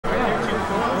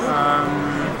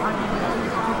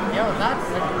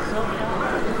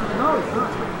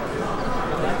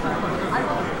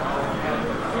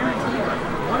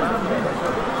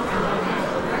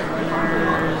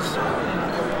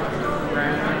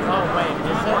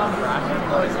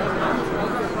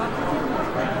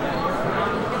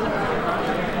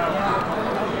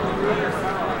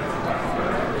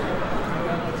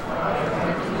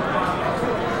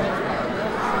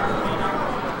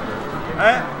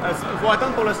Faut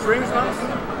attendre pour le stream, je pense.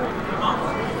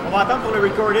 On va attendre pour le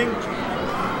recording.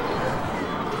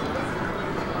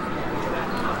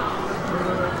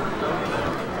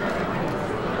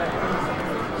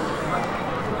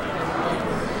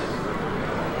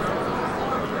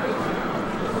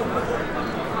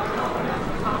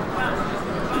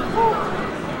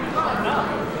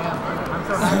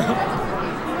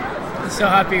 So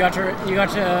happy you got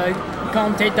to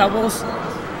commentate doubles.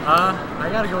 I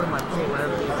gotta go to my pool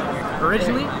whenever these are here.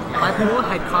 Originally, my pool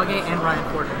had Kage and Ryan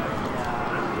Porter.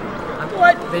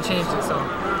 What? They changed it, so.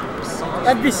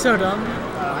 That'd be so dumb.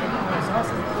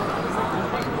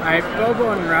 Alright,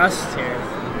 Bobo and Rust here.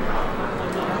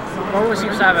 Bobo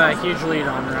seems to have a huge lead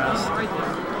on Rust.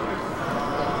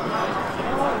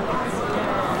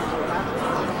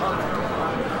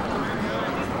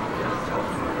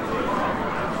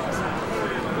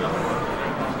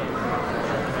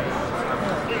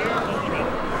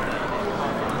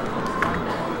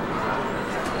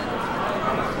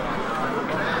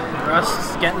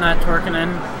 Rust's getting that twerking in.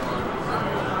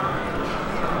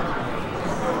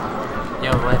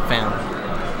 Yo, lit fam.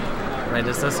 Wait,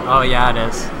 is this? Oh yeah, it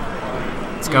is.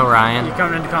 Let's go, Ryan. You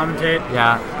coming in to commentate?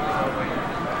 Yeah.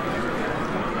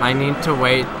 I need to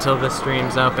wait till the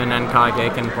stream's open and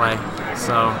Kage can play.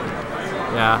 So,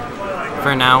 yeah.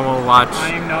 For now, we'll watch. I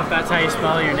don't even know if that's how you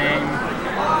spell your name.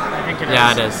 I think it is.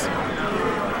 Yeah, it is.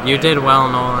 You did well,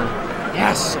 Nolan.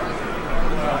 Yes!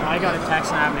 I got a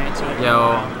text and I haven't answered it.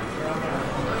 Yo.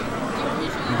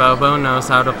 Bobo knows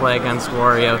how to play against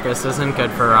Wario. This isn't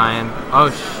good for Ryan. Oh,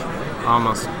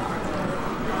 almost.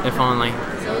 If only.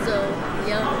 Zozo,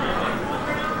 yeah.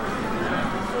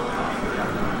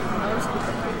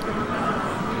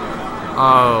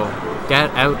 Oh,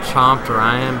 get out chomped,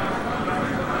 Ryan.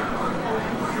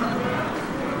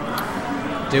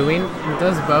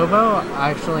 Does Bobo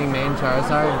actually main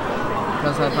Charizard?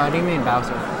 Because I thought he made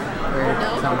Bowser. Or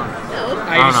someone. No.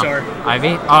 Ivysaur.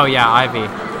 Ivy? Oh yeah, Ivy.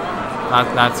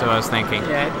 That's what I was thinking.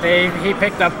 Yeah, he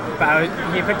picked up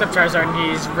Charizard and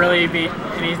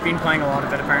he's been playing a lot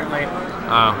of it apparently.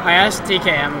 Oh. I asked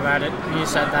TKM about it and he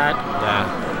said that.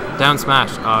 Yeah. Down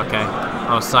smash. Oh, okay.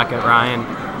 Oh, suck it, Ryan.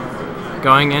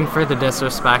 Going in for the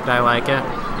disrespect, I like it.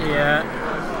 Yeah.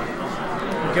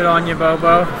 Good on you,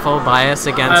 Bobo. Full bias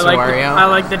against Wario. I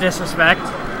like the disrespect.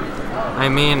 I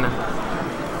mean,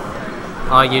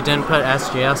 oh, you didn't put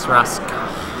SGS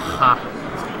RustSka.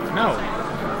 No.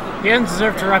 He doesn't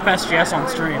deserve to rep SGS on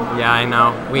stream. Yeah, I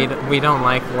know. We don't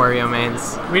like Wario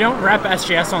mains. We don't rep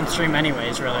SGS on stream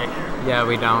anyways, really. Yeah,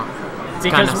 we don't. It's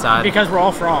kind of sad. Because we're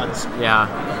all frauds. Yeah.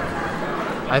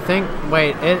 I think,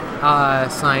 wait, it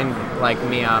signed, like,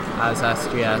 me up as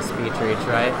SGS Beach Reach,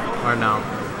 right? Or no?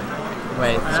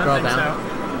 Wait, scroll down. So.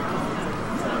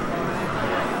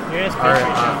 You're just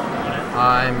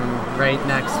I'm right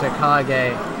next to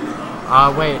Kage.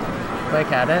 Wait,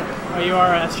 click at it. Oh, you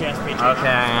are SGS Beach Reach. Okay,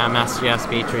 I am SGS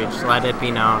Beach Reach. Let it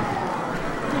be known.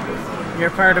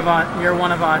 You're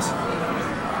one of us.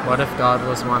 What if God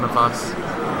was one of us?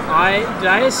 Did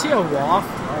I just see a waft?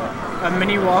 A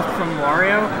mini waft from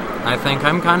Wario? I think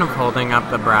I'm kind of holding up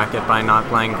the bracket by not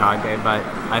playing Kage, but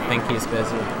I think he's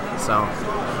busy. So,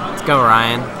 let's go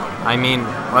Ryan. I mean,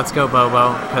 let's go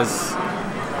Bobo, because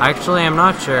actually I'm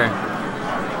not sure.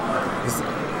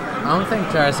 I don't think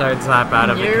Charizard's that bad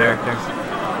of a character.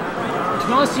 To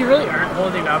be honest, you really aren't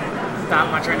holding up that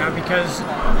much right now because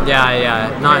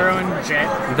yeah, not Hero and Jet.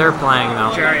 They're playing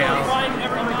though. Jariel.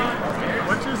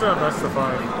 Which is best of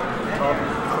 5? Top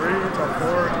 3, top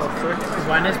 4, top 6?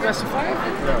 When is best of 5?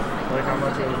 Yeah, like how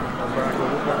much is a bracket?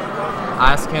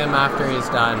 Ask him after he's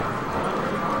done.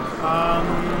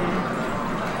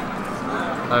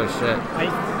 Oh shit.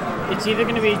 It's either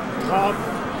going to be top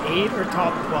 8 or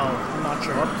top 12. I'm not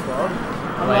sure. Top 12?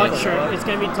 I'm not sure. It's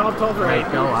going to be top 12 or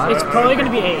 8. Go up. It's probably going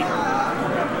to be 8.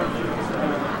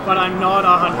 But I'm not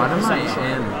 100% What am I sure.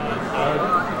 in?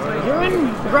 You're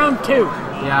in round 2.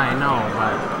 Yeah, I know,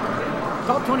 but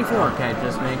Top 24. okay,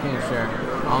 just making sure.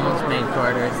 Almost made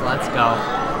quarters. Let's go.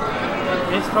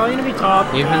 It's probably going to be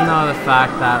top. Even though the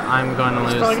fact that I'm going to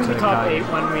lose It's probably going to to be top Kage.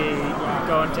 8 when we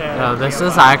go into... No, this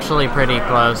is actually pretty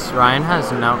close. Ryan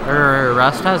has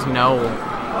Rust has no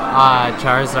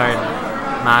Charizard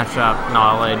matchup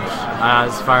knowledge,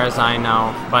 as far as I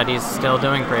know, but he's still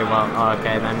doing pretty well. Oh,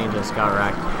 okay, then he just got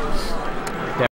wrecked.